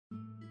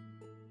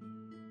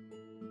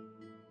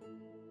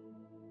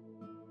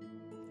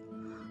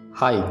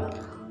Hi,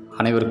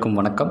 அனைவருக்கும்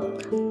வணக்கம்.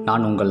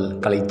 நான் உங்கள்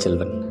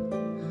கலைச்செல்வன்.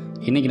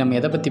 இன்றைக்கி நம்ம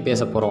எதை பற்றி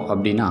பேச போகிறோம்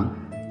அப்படின்னா,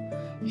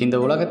 இந்த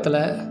உலகத்தில்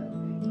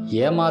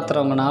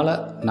ஏமாத்துறவங்கனால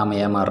நாம்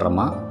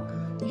ஏமாறுறோமா,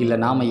 இல்லை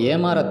நாம்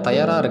ஏமாற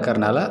தயாராக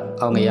இருக்கிறனால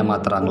அவங்க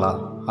ஏமாத்துறாங்களா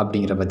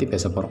அப்படிங்கிற பற்றி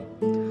பேச போகிறோம்.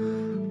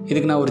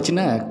 இதுக்கு நான் ஒரு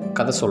சின்ன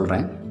கதை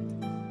சொல்கிறேன்.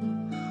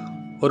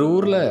 ஒரு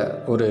ஊரில்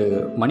ஒரு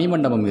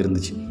மணிமண்டபம்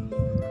இருந்துச்சு.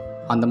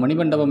 அந்த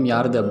மணிமண்டபம்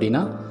யாருது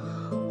அப்படின்னா,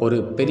 ஒரு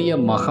பெரிய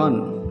மகான்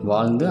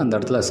வாழ்ந்து அந்த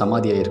இடத்துல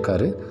சமாதியாக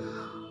இருக்கார்.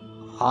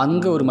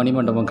 அங்கே ஒரு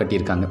மணிமண்டபம்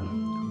கட்டியிருக்காங்க.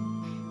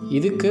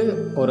 இதுக்கு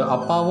ஒரு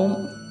அப்பாவும்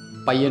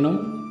பையனும்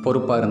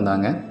பொறுப்பாக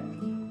இருந்தாங்க.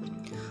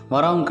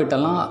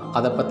 வரவங்கிட்டலாம்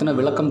அதை பற்றின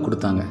விளக்கம்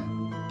கொடுத்தாங்க.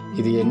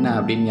 இது என்ன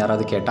அப்படின்னு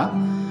யாராவது கேட்டால்,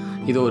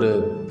 இது ஒரு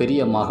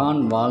பெரிய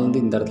மகான் வாழ்ந்து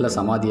இந்த இடத்துல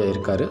சமாதியாக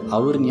இருக்கார்,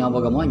 அவர்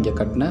ஞாபகமாக இங்கே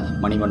கட்டின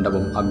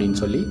மணிமண்டபம் அப்படின்னு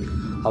சொல்லி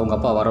அவங்க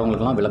அப்பா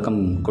வரவங்களுக்கெல்லாம் விளக்கம்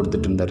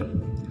கொடுத்துட்டு இருந்தார்.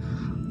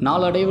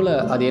 நாளடைவில்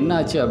அது என்ன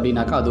ஆச்சு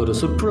அப்படின்னாக்கா, அது ஒரு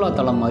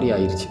சுற்றுலாத்தலம் மாதிரி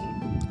ஆயிடுச்சு.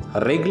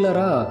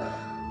 ரெகுலராக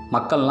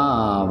மக்கள்லாம்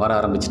வர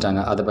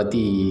ஆரம்பிச்சிட்டாங்க அதை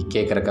பற்றி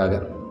கேட்குறக்காக.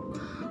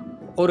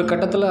 ஒரு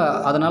கட்டத்தில்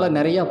அதனால்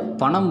நிறையா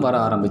பணம் வர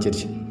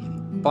ஆரம்பிச்சிருச்சு.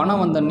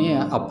 பணம் வந்தோடனே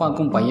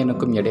அப்பாவுக்கும்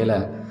பையனுக்கும் இடையில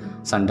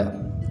சண்டை.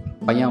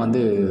 பையன்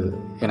வந்து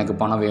எனக்கு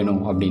பணம்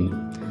வேணும் அப்படின்னு.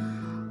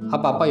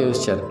 அப்போ அப்பா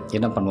யோசித்தார்,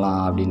 என்ன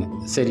பண்ணலாம் அப்படின்னு.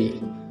 சரி,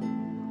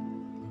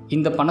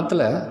 இந்த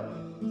பணத்தில்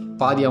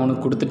பாதி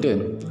அவனுக்கு கொடுத்துட்டு,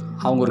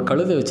 அவங்க ஒரு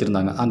கழுதை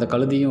வச்சுருந்தாங்க, அந்த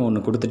கழுதையும்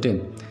ஒன்று கொடுத்துட்டு,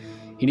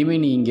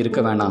 இனிமேல் நீ இங்கே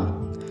இருக்க வேணாம்,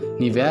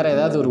 நீ வேறு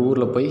ஏதாவது ஒரு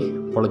ஊரில் போய்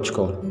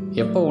பொழைச்சிக்கோ.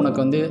 எப்போ உனக்கு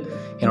வந்து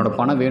என்னோடய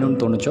பணம் வேணும்னு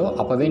தோணுச்சோ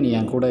அப்போவே நீ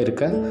என் கூட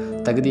இருக்க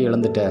தகுதி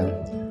இழந்துட்ட,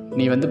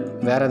 நீ வந்து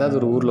வேறு ஏதாவது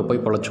ஒரு ஊரில்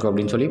போய் பொழைச்சிக்கோ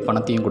அப்படின்னு சொல்லி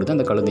பணத்தையும் கொடுத்து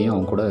அந்த கழுதையும்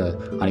அவன் கூட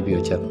அனுப்பி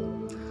வச்சார்.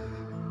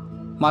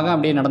 மகன்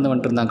அப்படியே நடந்து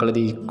வந்துட்டு இருந்தான்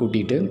கழுதி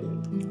கூட்டிகிட்டு.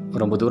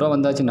 ரொம்ப தூரம்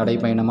வந்தாச்சு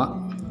நடைப்பயணமாக.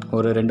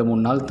 ஒரு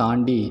 2-3 நாள்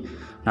தாண்டி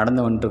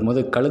நடந்து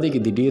வந்துட்டுருக்கும்போது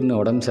கழுதைக்கு திடீர்னு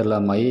உடம்பு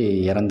சரியில்லாமல்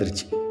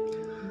இறந்துருச்சு.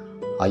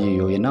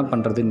 ஐயோ, என்ன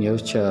பண்ணுறதுன்னு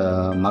யோசித்த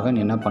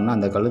மகன் என்ன பண்ணால்,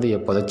 அந்த கழுதையை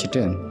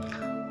புதைச்சிட்டு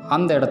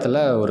அந்த இடத்துல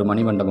ஒரு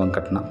மணிமண்டபம்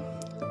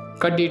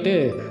கட்டிட்டு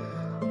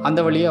அந்த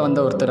வழியாக வந்த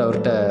ஒருத்தர்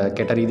அவர்கிட்ட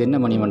கேட்டார், இது என்ன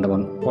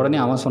மணிமண்டபம்? உடனே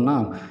அவன்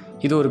சொன்னான்,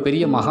 இது ஒரு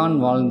பெரிய மகான்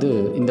வாழ்ந்து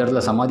இந்த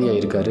இடத்துல சமாதியாக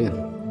இருக்கார்,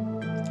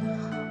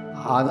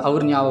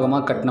 அவர்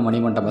ஞாபகமாக கட்டின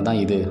மணிமண்டபம்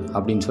தான் இது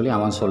அப்படின்னு சொல்லி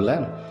அவன் சொல்ல,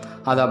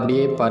 அது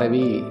அப்படியே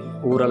பரவி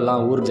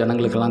ஊர்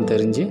ஜனங்களுக்கெல்லாம்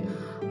தெரிஞ்சு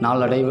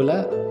நாளடைவில்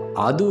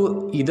அது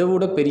இதை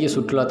விட பெரிய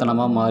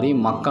சுற்றுலாத்தலமாக மாறி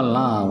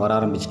மக்கள்லாம் வர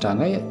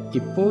ஆரம்பிச்சிட்டாங்க.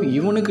 இப்போது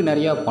இவனுக்கு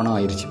நிறையா பணம்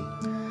ஆயிடுச்சு.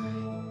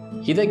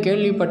 இதை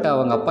கேள்விப்பட்ட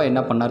அவங்க அப்பா என்ன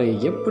பண்ணார்,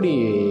 எப்படி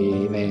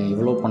இவன்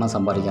இவ்வளோ பணம்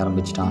சம்பாதிக்க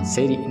ஆரம்பிச்சிட்டான்,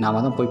 சரி நாம்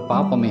தான் போய்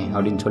பார்ப்போமே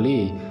அப்படின்னு சொல்லி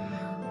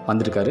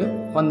வந்திருக்காரு.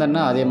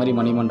 வந்தோன்னா அதே மாதிரி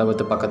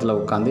மணிமண்டபத்து பக்கத்தில்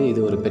உட்காந்து,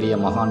 இது ஒரு பெரிய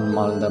மகான்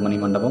வாழ்ந்த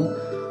மணிமண்டபம்,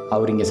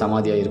 அவர் இங்கே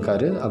சமாதியாக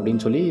இருக்கார்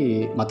அப்படின்னு சொல்லி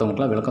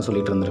மற்றவங்களுக்குலாம் விளக்கம்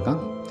சொல்லிகிட்டு இருந்திருக்கான்.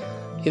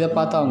 இதை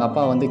பார்த்து அவங்க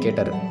அப்பா வந்து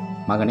கேட்டார்,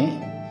 மகனே,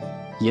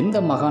 எந்த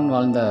மகான்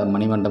வாழ்ந்த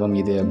மணிமண்டபம்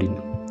இது அப்படின்னு.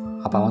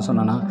 அப்போ அவன்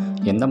சொன்னான்னா,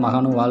 எந்த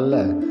மகானும் வாழல,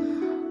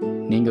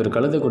 நீங்கள் ஒரு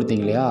கழுதை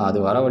கொடுத்தீங்க இல்லையா, அது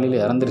வர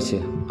வழியில் இறந்துருச்சு,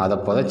 அதை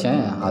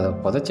புதைச்சேன், அதை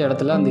புதைச்ச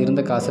இடத்துல அந்த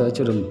இருந்த காசை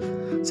வச்சு ஒரு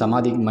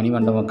சமாதி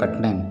மணிமண்டபம்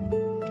கட்டினேன்,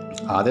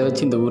 அதை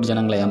வச்சு இந்த ஊர்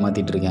ஜனங்களை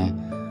ஏமாற்றிட்டு இருக்கேன்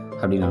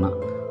அப்படின்னானா.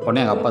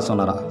 உடனே எங்கள் அப்பா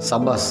சொன்னாரான்,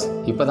 சபாஸ்,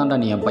 இப்போ தான்டா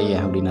நீ என்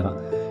பையன் அப்படின்னாரான்.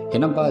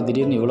 என்னப்பா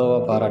திடீர்னு இவ்வளோவா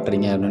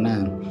பாராட்டுறீங்க அப்படின்னு.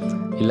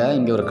 இல்லை,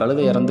 இங்கே ஒரு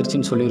கழுதை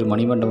இறந்துருச்சுன்னு சொல்லி ஒரு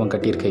மணிமண்டபம்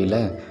கட்டியிருக்கையில்,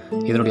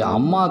 இதனுடைய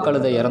அம்மா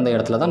கழுதை இறந்த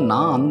இடத்துல தான்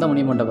நான் அந்த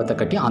மணிமண்டபத்தை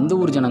கட்டி அந்த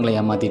ஊர் ஜனங்களை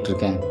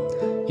ஏமாற்றிட்டுருக்கேன்.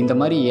 இந்த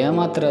மாதிரி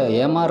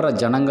ஏமாறுற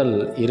ஜனங்கள்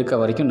இருக்க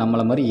வரைக்கும்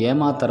நம்மளை மாதிரி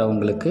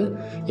ஏமாத்துறவங்களுக்கு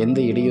எந்த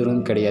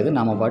இடையூறும் கிடையாது,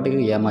 நம்ம பாட்டுக்கு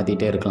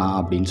ஏமாற்றிட்டே இருக்கலாம்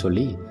அப்படின்னு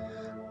சொல்லி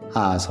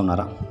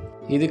சொன்னாராம்.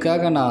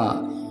 இதுக்காக நான்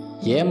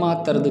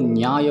ஏமாத்துறது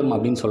நியாயம்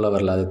அப்படின்னு சொல்ல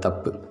வரல, அது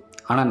தப்பு.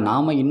 ஆனால்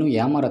நாம் இன்னும்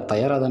ஏமாற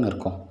தயாராக தானே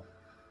இருக்கோம்.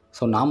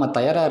 ஸோ நாம்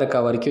தயாராக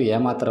இருக்க வரைக்கும்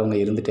ஏமாத்துறவங்க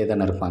இருந்துகிட்டே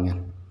தானே இருப்பாங்க.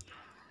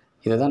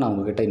 இதை தான் நான்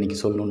உங்கள்கிட்ட இன்றைக்கி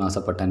சொல்லணும்னு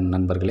ஆசைப்பட்டேன்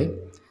நண்பர்களே.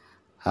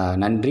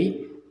 நன்றி.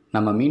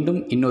 நம்ம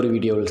மீண்டும் இன்னொரு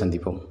வீடியோவில்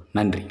சந்திப்போம்.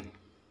 நன்றி.